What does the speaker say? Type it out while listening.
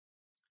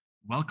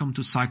Welcome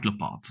to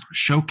Cyclopod,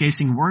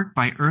 showcasing work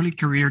by early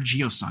career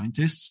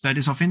geoscientists that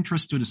is of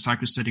interest to the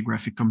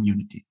cyclostratigraphic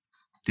community.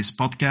 This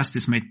podcast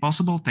is made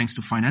possible thanks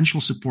to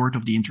financial support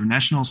of the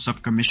International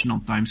Subcommission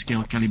on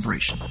Timescale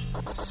Calibration.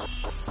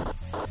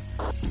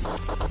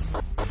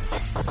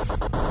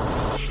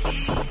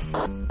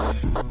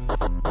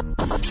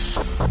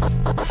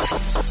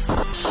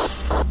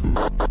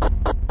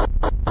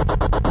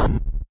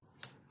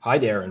 Hi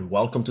there and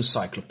welcome to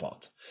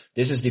Cyclopod.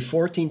 This is the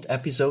 14th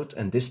episode,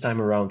 and this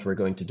time around we're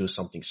going to do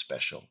something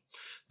special.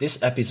 This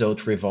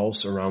episode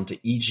revolves around the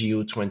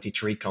EGU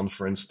 23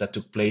 conference that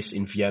took place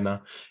in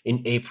Vienna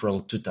in April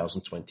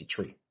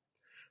 2023.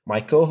 My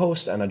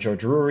co-host Anna Jo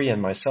Drury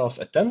and myself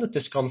attended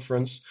this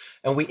conference,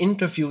 and we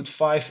interviewed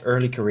 5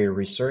 early career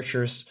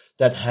researchers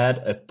that had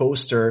a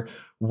poster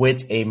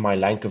with a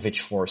Milankovitch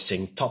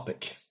forcing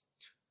topic.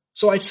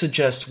 So I'd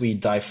suggest we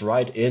dive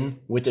right in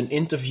with an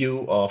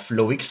interview of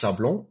Loic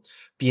Sablon,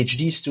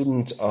 PhD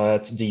student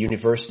at the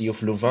University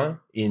of Louvain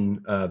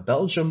in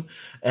Belgium,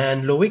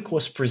 and Loic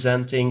was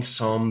presenting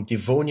some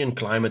Devonian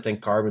climate and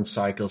carbon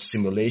cycle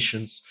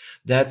simulations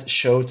that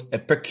showed a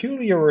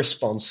peculiar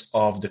response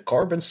of the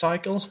carbon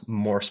cycle,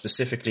 more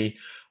specifically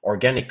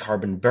organic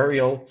carbon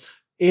burial,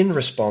 in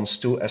response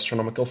to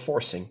astronomical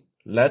forcing.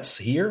 Let's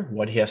hear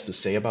what he has to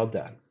say about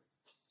that.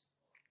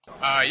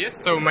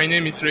 Yes, so my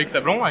name is Loic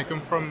Sablon. I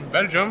come from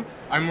Belgium.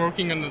 I'm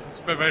working under the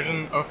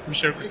supervision of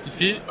Michel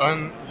Crucifix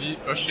on the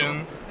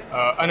ocean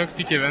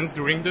anoxic events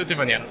during the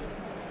Devonian.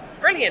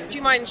 Brilliant. Do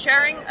you mind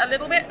sharing a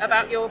little bit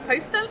about your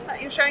poster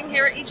that you're showing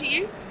here at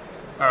EGU?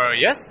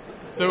 Yes,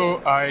 so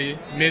I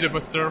made a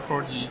poster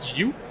for the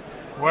EGU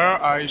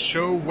where I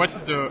show what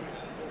is the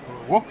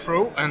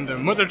workflow and the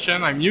model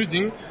chain I'm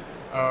using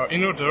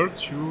in order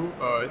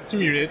to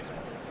simulate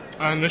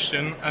an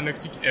ocean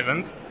anoxic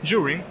event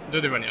during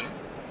the Devonian.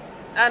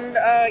 And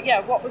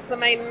what was the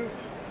main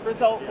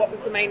result? What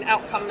was the main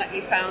outcome that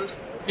you found?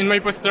 In my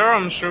poster,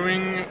 I'm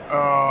showing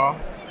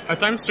a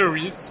time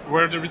series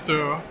where there is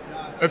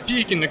a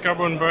peak in the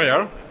carbon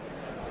barrier,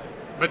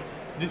 but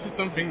this is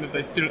something that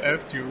I still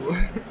have to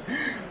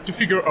to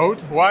figure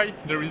out why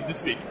there is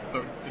this peak.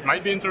 So it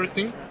might be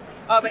interesting.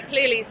 Oh, but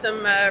clearly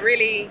some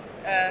really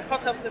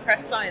hot off the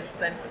press science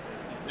then.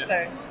 Yeah.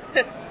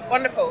 So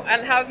wonderful.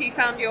 And how have you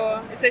found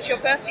is this your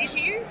first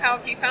EGU? How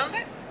have you found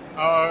it?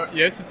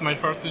 Yes, it's my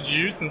first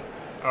EGU since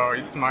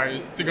it's my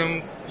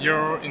second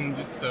year in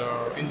this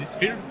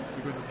field,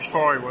 because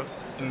before I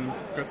was in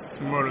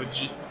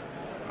cosmology,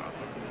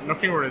 so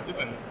nothing related,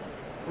 and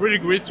it's really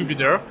great to be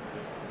there.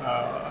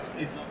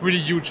 It's really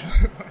huge.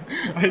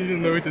 I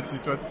didn't know it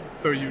was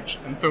so huge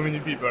and so many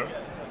people,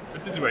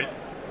 but it's great.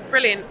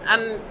 Brilliant.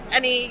 And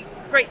any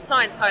great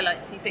science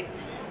highlights you think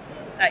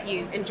that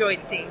you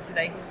enjoyed seeing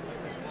today?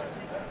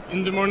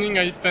 In the morning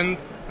I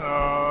spent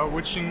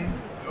watching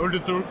all the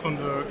talk from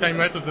the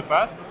climate of the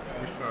past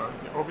with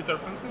the orbital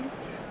fencing.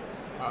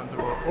 They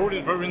were all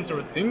very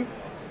interesting.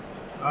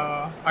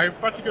 I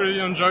particularly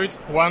enjoyed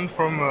one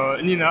from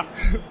Nina,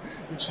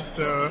 which is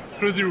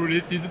closely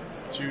related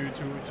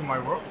to my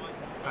work.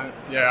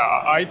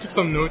 I took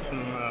some notes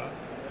and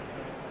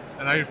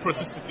I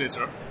processed it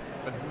later.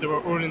 But they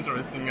were all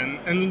interesting.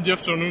 And in the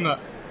afternoon,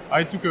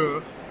 I took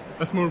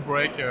a small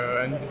break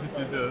and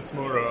visited the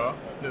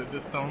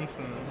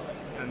stands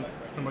and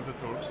some of the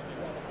talks.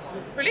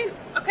 Brilliant.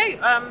 Okay,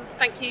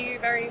 thank you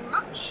very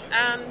much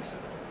and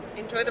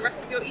enjoy the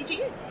rest of your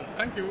EGU.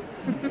 Thank you.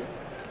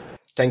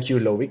 Thank you,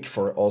 Loic,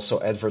 for also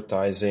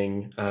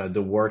advertising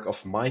the work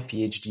of my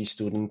PhD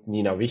student,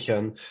 Nina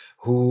Wichen,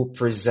 who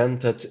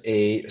presented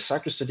a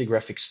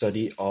cyclostratigraphic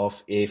study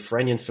of a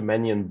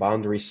Frenian-Femmenian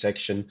boundary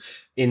section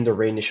in the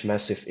Rhenish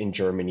Massif in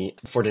Germany.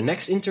 For the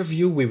next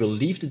interview, we will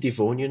leave the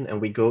Devonian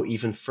and we go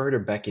even further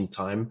back in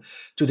time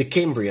to the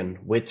Cambrian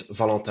with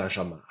Valentin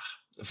Jamart.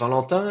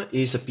 Valentin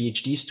is a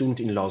PhD student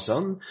in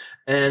Lausanne,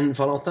 and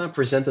Valentin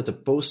presented a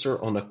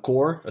poster on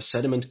a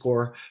sediment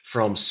core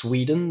from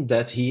Sweden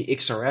that he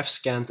XRF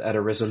scanned at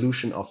a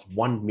resolution of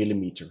 1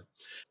 millimeter.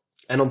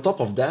 And on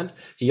top of that,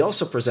 he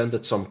also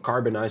presented some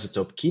carbon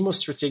isotope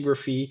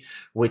chemostratigraphy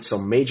with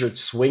some major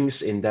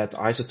swings in that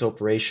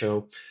isotope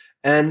ratio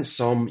and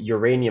some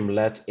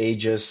uranium-lead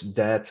ages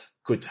that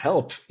could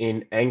help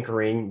in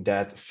anchoring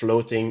that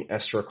floating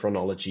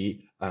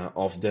astrochronology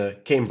of the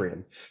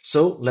Cambrian.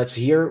 So let's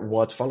hear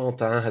what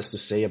Valentin has to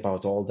say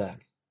about all that.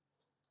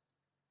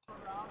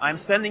 I'm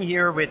standing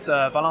here with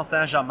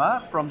Valentin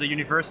Jamart from the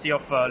University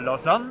of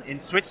Lausanne in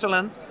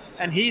Switzerland,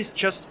 and he's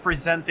just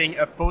presenting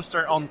a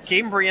poster on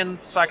Cambrian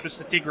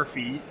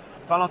cyclostratigraphy.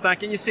 Valentin,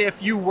 can you say a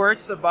few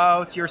words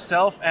about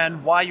yourself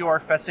and why you are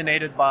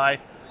fascinated by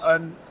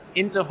an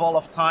interval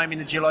of time in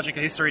the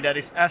geological history that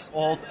is as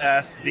old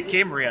as the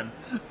Cambrian?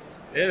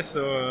 Yeah,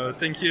 so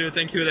thank you,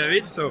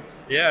 David. So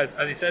yeah,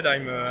 as you said,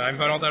 I'm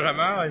Valentin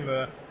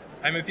Jamart.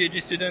 I'm a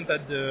PhD student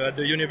at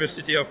the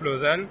University of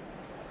Lausanne,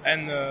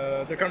 and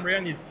the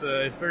Cambrian is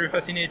very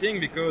fascinating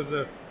because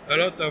a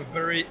lot of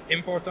very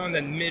important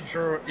and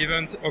major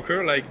events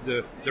occur, like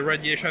the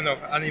radiation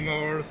of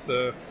animals,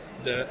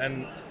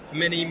 and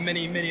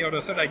many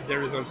other stuff. Like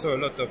there is also a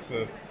lot of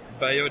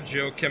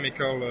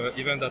biogeochemical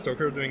event that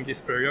occurred during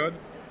this period.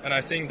 And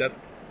I think that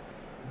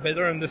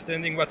better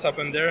understanding what's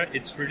happened there,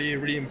 it's really,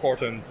 really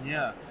important.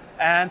 Yeah.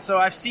 And so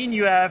I've seen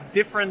you have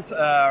different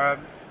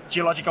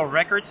geological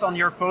records on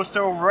your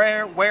poster.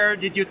 Where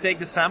did you take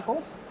the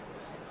samples?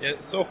 Yeah,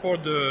 so for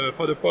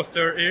the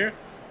poster here,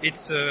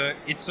 it's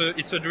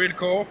a drill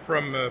core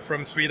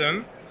from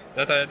Sweden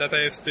that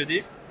I have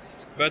studied.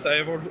 But I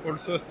have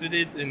also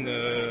studied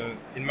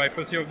in my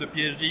first year of the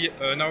PhD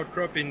an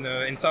outcrop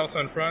in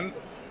southern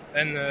France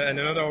and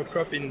another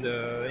outcrop in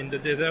the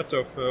desert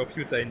of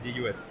Utah in the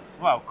US.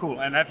 Wow, cool.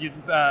 And have you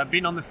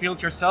been on the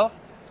field yourself?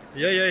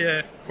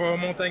 Yeah. For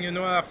Montagne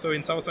Noire, so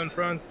in southern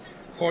France,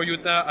 for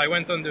Utah, I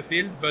went on the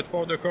field, but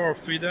for the core of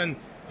Sweden,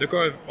 the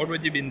core have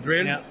already been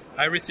drilled. Yeah.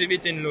 I received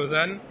it in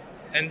Lausanne,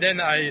 and then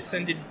I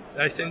send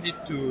it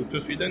to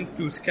Sweden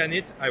to scan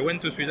it. I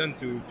went to Sweden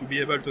to be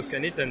able to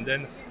scan it, and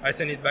then I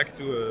send it back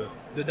to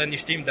the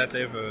Danish team that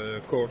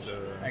have cored.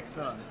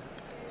 Excellent.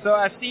 So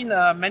I've seen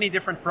many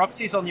different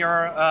proxies on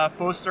your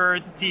poster: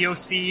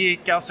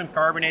 TOC, calcium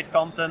carbonate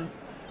content,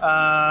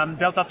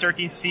 delta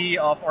 13C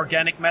of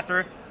organic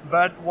matter.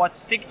 But what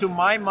stick to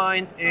my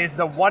mind is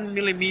the 1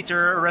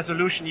 millimeter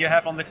resolution you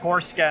have on the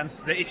core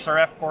scans, the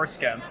XRF core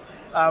scans.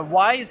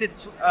 Why is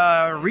it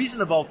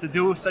reasonable to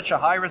do such a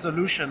high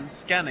resolution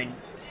scanning?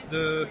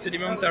 The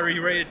sedimentary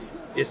rate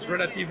is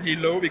relatively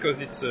low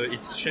because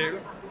it's shale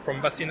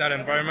from basinal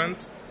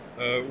environment.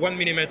 1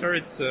 millimeter,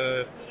 it's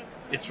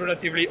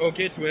relatively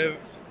okay to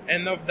have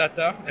enough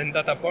data and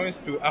data points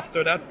to,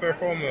 after that,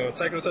 perform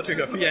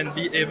cyclostratigraphy and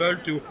be able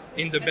to,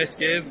 in the best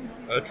case,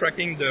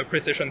 tracking the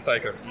precession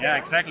cycles. Yeah,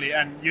 exactly.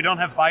 And you don't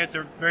have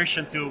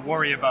bioturbation to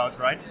worry about,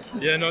 right?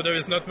 Yeah, no, there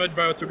is not much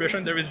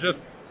bioturbation. There is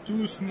just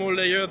 2 small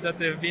layers that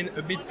have been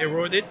a bit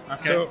eroded.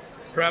 Okay. So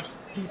perhaps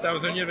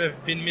 2,000 years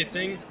have been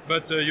missing,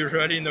 but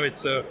usually,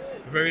 it's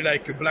very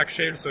like a black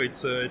shale, so it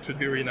should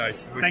be really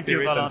nice. Thank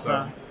you,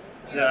 Valentin.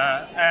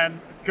 And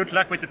good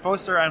luck with the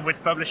poster and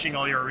with publishing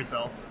all your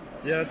results.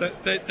 Yeah,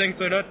 thanks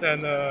a lot,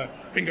 and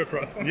finger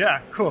crossed.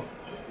 Yeah, cool.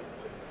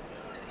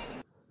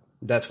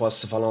 That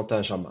was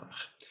Valentin Jamart.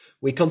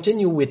 We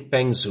continue with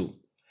Peng Zhou.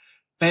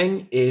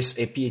 Peng is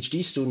a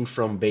PhD student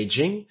from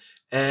Beijing,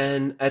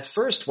 and at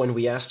first when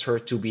we asked her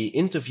to be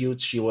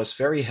interviewed, she was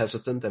very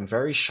hesitant and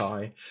very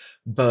shy,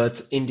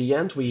 but in the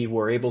end we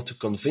were able to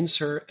convince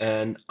her,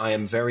 and I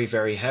am very,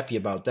 very happy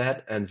about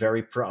that and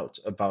very proud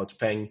about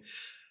Peng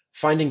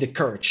finding the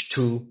courage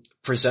to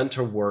present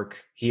her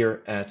work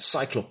here at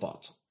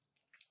Cyclopod.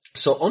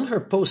 So on her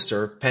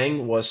poster,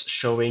 Peng was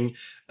showing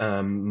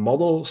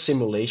model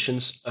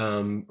simulations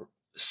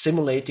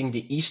simulating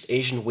the East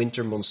Asian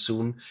winter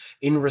monsoon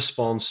in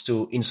response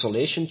to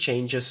insolation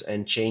changes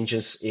and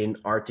changes in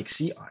Arctic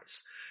sea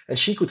ice. And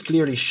she could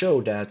clearly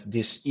show that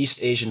this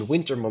East Asian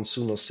winter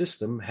monsoonal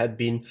system had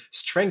been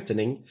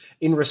strengthening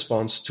in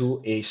response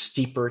to a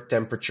steeper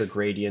temperature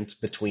gradient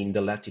between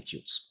the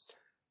latitudes.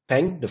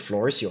 Peng, the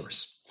floor is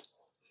yours.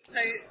 So,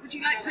 would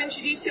you like to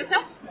introduce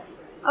yourself?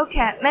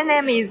 Okay, my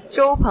name is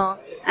Zhou Peng,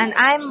 and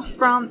I'm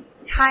from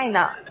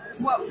China.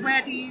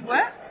 Where do you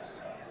work?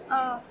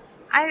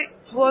 I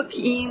work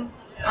in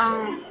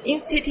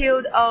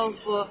Institute of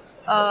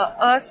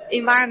Earth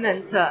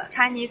Environment,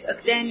 Chinese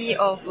Academy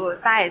of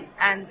Science,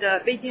 and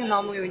Beijing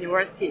Normal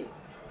University.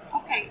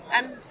 Okay,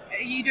 and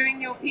are you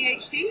doing your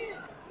PhD?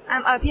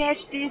 I'm a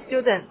PhD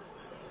student.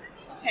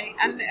 Okay,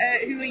 and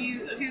who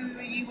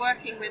are you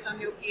working with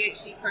on your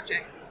PhD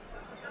project?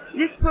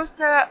 This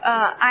poster,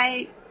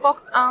 I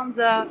focus on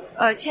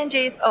the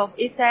changes of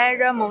East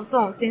Asia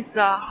monsoon since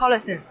the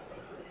Holocene.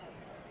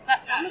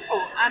 That's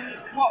wonderful. And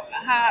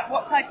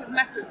what type of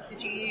methods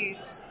did you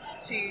use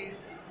to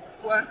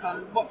work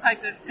on? What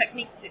type of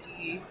techniques did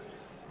you use?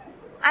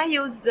 I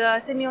used the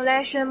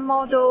simulation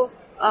model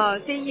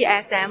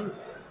CESM.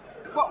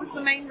 What was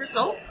the main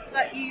result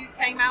that you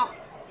came out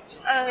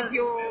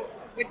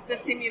with the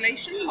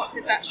simulation? What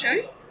did that show?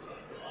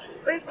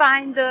 We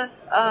find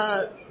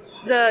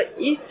the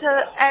East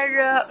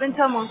Asia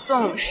winter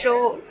monsoon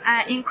show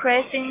an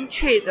increasing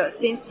trend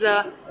since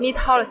the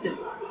mid-Holocene.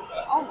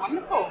 Oh,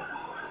 wonderful.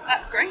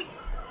 That's great.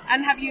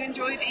 And have you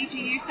enjoyed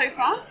EGU so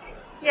far?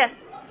 Yes.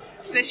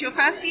 Is this your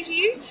first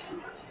EGU?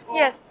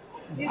 Yes.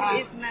 This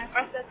is my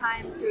first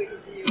time to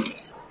EGU.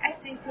 I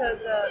think the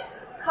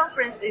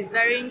conference is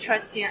very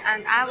interesting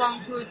and I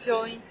want to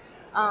join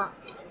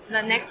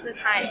the next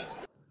time.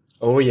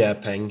 Oh yeah,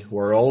 Peng.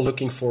 We're all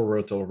looking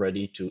forward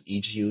already to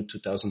EGU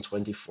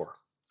 2024.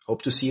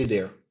 Hope to see you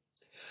there.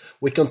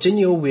 We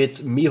continue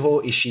with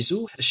Miho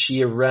Ishizu.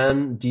 She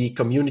ran the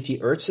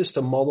community Earth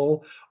system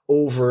model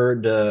over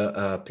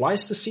the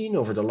Pleistocene,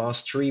 over the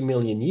last 3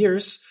 million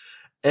years,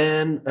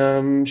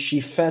 and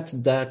she fed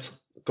that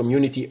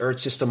community Earth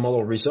system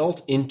model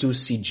result into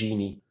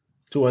CGENI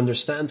to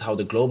understand how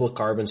the global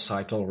carbon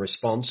cycle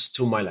responds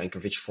to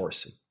Milankovitch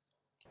forcing.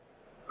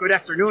 Good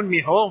afternoon,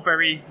 Miho.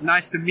 Very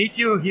nice to meet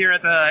you here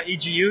at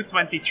EGU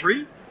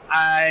 23.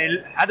 I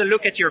had a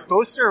look at your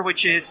poster,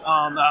 which is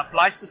on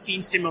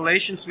Pleistocene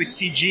simulations with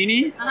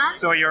CGENI.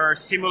 So you're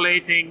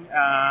simulating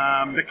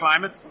the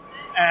climate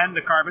and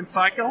the carbon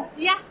cycle.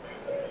 Yeah.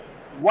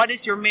 what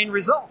is your main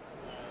result?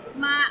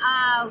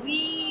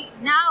 We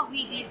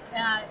did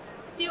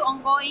still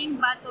ongoing,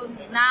 but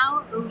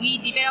now we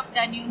developed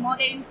a new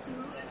model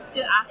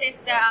to assess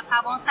the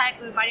carbon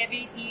cycle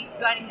variability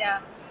during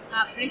the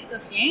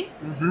Pleistocene.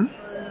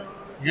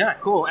 Yeah,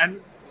 cool.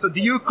 And so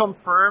do you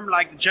confirm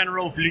like the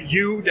general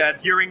view that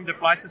during the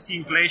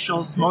Pleistocene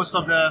glacials, most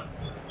of the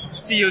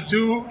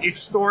CO2 is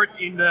stored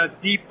in the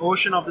deep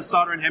ocean of the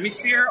southern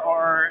hemisphere,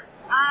 or?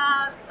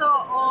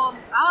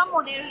 Our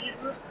model is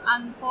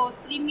for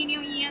 3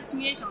 million year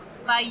simulation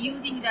by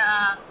using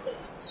the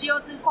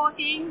CO2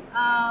 coursing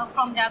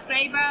from the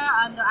Kraber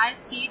and the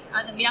ice sheet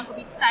and the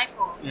Milankovitch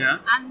cycle. Yeah.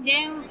 And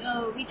then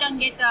we can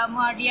get a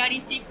more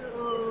realistic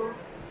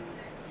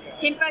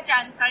temperature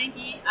and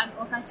salinity and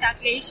ocean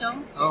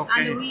circulation. Okay.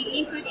 And we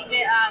input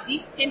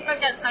this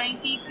temperature and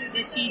salinity to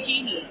the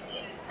CGN.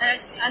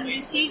 And the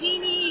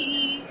CGN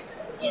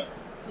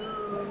is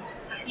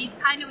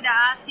kind of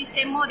the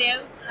system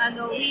model, and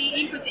we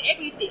input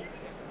everything: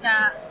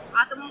 the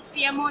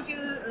atmosphere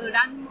module,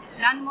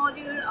 land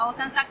module,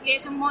 ocean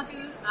circulation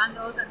module, and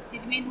also the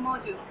sediment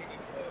module.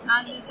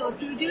 And so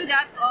to do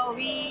that,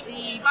 we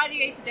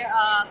evaluate the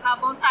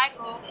carbon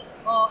cycle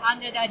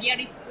under the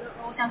realistic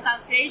ocean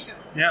circulation.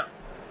 Yeah.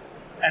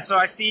 And so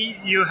I see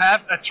you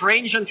have a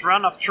transient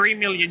run of 3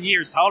 million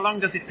years. How long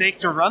does it take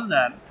to run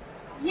that?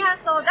 Yeah,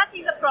 so that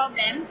is a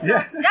problem. So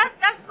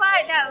that's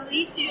why that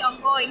we still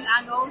ongoing,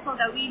 and also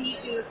that we need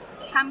to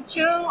some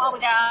tune of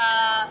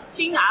the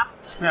spin up.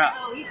 Yeah.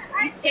 So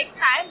it takes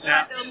time,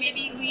 but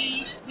maybe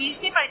we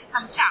separate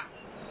some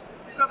chunks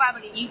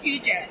probably in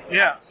future.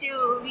 Yeah. But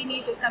still we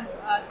need to some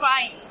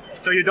trying.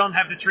 So you don't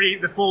have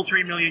the full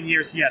 3 million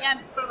years yet. Yeah,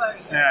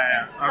 probably.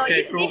 Yeah. So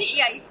Okay, cool. It's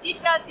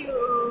difficult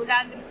to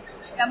run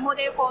the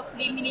model for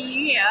 3 million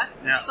years.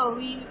 Yeah. So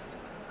we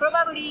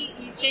probably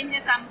change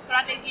some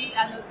strategy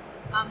and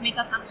make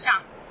us some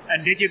chance.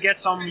 And did you get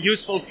some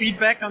useful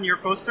feedback on your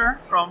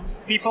poster from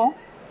people?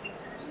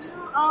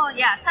 Oh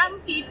yeah, some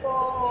people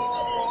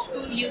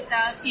who use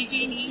the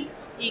CGN,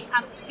 they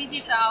can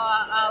visit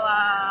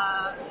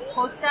our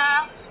poster,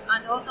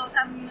 and also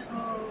some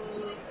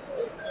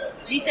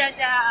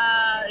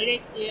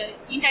researchers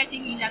interested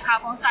in the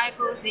carbon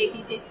cycle, they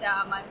visit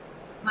my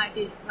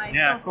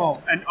Yeah, poster.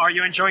 cool. And are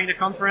you enjoying the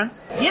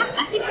conference? Yeah,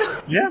 I think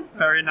so. Yeah,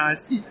 very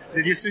nice.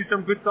 Did you see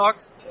some good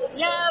talks?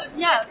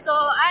 Yeah. So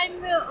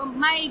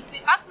my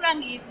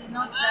background is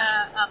not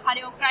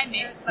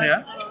paleoclimate,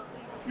 but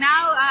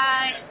now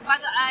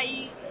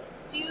I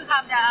still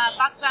have the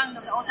background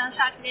of the ocean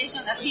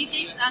circulation, the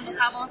physics, and the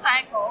carbon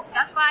cycle.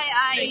 That's why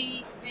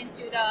I went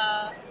to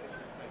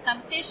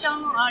some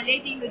session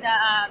relating to the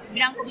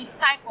Milankovitch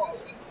cycle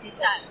this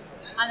time.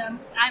 And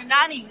I'm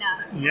learning now.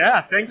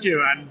 Yeah, thank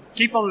you, and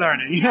keep on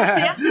learning.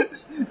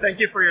 Thank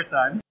you for your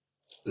time.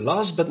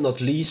 Last but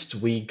not least,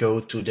 we go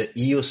to the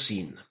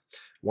Eocene,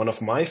 one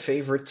of my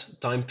favorite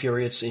time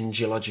periods in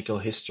geological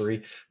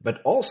history,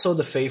 but also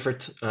the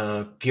favorite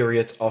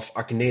period of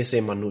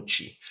Agnese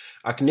Mannucci.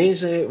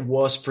 Agnese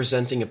was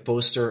presenting a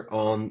poster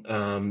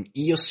on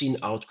Eocene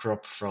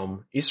outcrop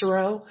from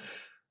Israel,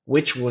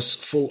 which was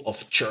full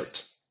of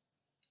chert.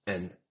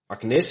 And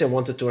Agnese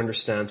wanted to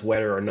understand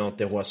whether or not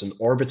there was an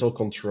orbital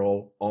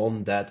control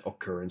on that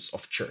occurrence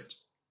of chert.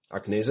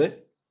 Agnese,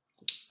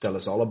 tell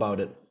us all about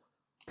it.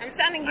 I'm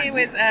standing here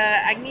with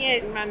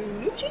Agnese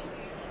Mannucci,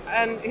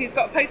 who's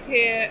got a poster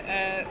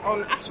here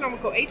on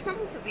astronomical age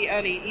models of the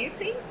early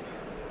Eocene.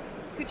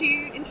 Could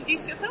you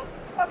introduce yourself?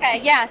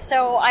 Okay, yeah,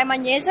 so I'm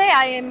Agnese.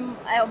 I am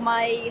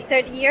my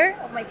third year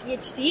of my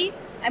PhD.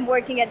 I'm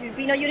working at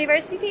Urbino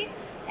University,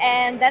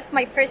 and that's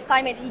my first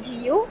time at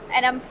EGU,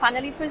 and I'm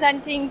finally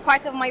presenting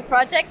part of my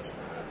project,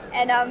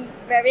 and I'm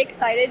very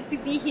excited to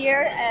be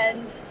here,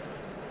 and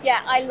yeah,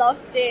 I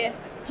loved the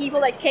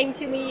people that came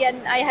to me,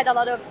 and I had a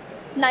lot of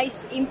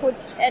nice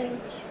inputs and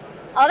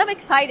a lot of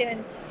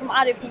excitement from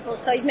other people,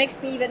 so it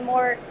makes me even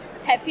more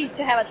happy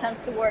to have a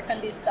chance to work on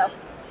this stuff.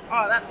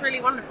 Oh, that's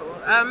really wonderful.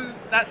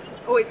 That's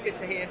always good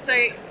to hear. So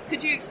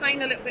could you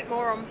explain a little bit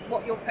more on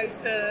what your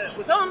poster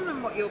was on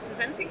and what you're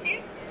presenting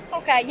here?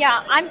 Okay,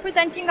 yeah, I'm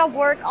presenting a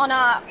work on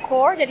a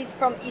core that is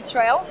from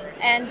Israel,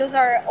 and those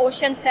are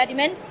ocean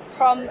sediments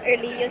from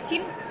early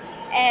Eocene.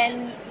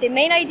 And the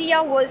main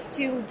idea was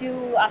to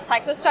do a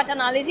cyclostrat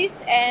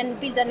analysis and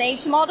build an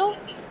age model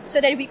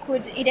so that we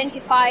could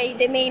identify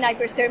the main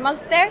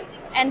hyperthermals there,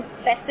 and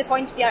that's the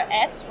point we are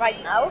at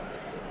right now.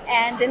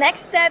 And the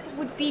next step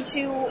would be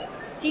to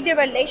see the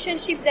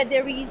relationship that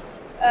there is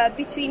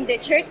between the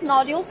chert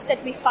nodules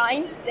that we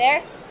find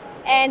there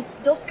and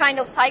those kind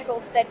of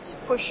cycles that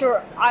for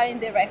sure are in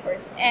the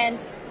record.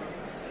 And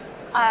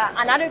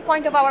another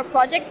point of our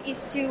project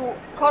is to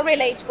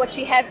correlate what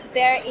we have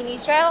there in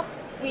Israel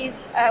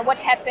with what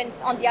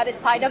happens on the other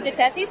side of the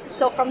Tethys,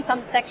 so from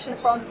some section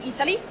from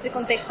Italy, the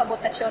Contesto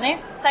Bottacione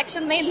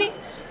section mainly.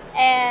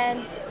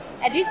 And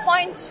at this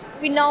point,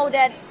 we know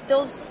that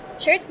those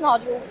chert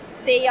nodules,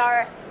 they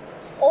are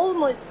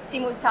almost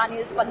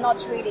simultaneous, but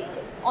not really.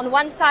 On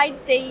one side,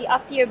 they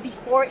appear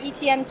before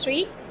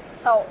ETM3,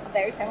 so a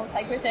very famous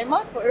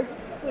cyclotherma for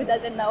who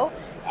doesn't know.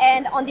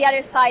 And on the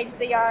other side,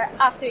 they are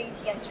after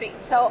easy entry.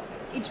 So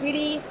it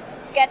really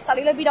gets a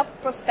little bit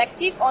of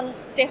perspective on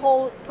the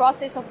whole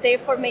process of their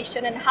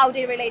formation and how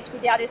they relate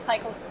with the other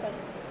cycles,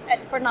 because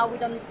for now we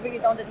don't really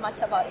know that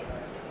much about it.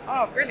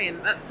 Oh,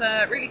 brilliant. That's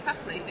really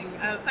fascinating.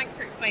 Thanks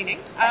for explaining.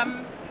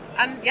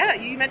 And yeah,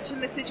 you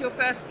mentioned this is your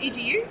first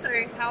EGU, so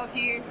how have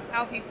you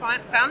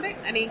found it?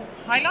 Any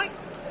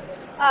highlights from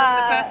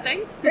the first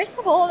day? First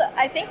of all,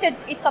 I think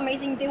that it's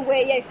amazing the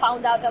way I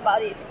found out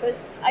about it,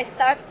 because I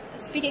started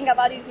speaking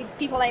about it with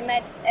people I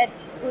met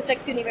at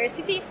Utrecht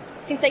University.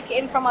 Since I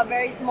came from a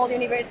very small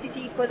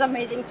university, it was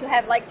amazing to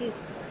have like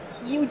this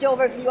huge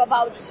overview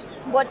about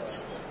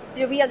what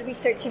the real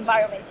research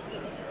environment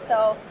is.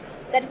 So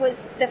that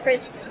was the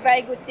first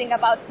very good thing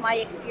about my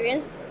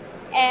experience.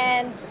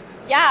 And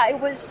yeah,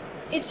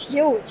 it's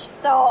huge.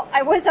 So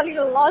I was a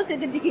little lost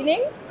at the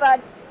beginning,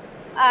 but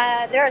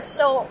there are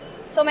so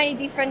many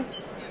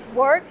different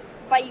works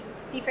by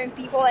different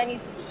people, and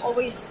it's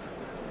always,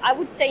 I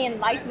would say,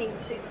 enlightening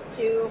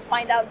to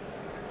find out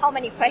how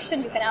many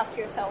questions you can ask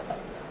yourself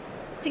and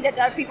see that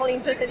there are people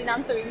interested in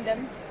answering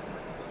them.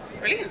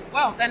 Brilliant.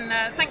 Well, then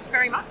thank you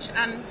very much,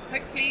 and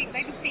hopefully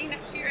maybe see you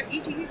next year at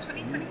EGU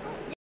 2024.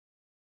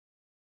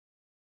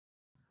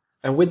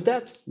 And with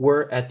that,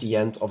 we're at the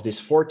end of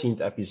this 14th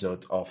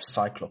episode of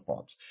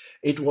Cyclopod.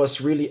 It was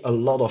really a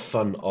lot of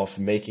fun of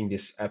making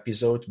this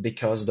episode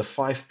because the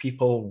 5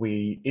 people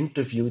we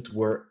interviewed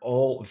were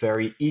all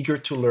very eager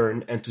to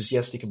learn,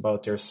 enthusiastic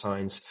about their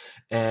science,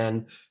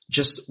 and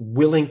just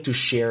willing to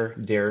share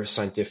their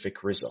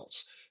scientific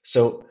results.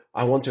 So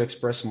I want to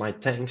express my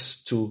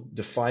thanks to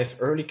the 5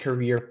 early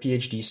career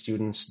PhD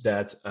students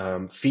that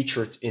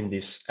featured in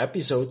this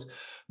episode.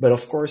 But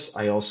of course,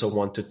 I also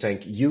want to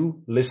thank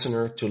you,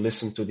 listener, to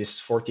listen to this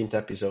 14th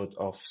episode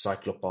of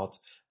Cyclopod.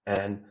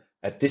 And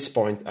at this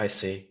point, I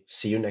say,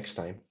 see you next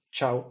time.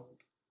 Ciao.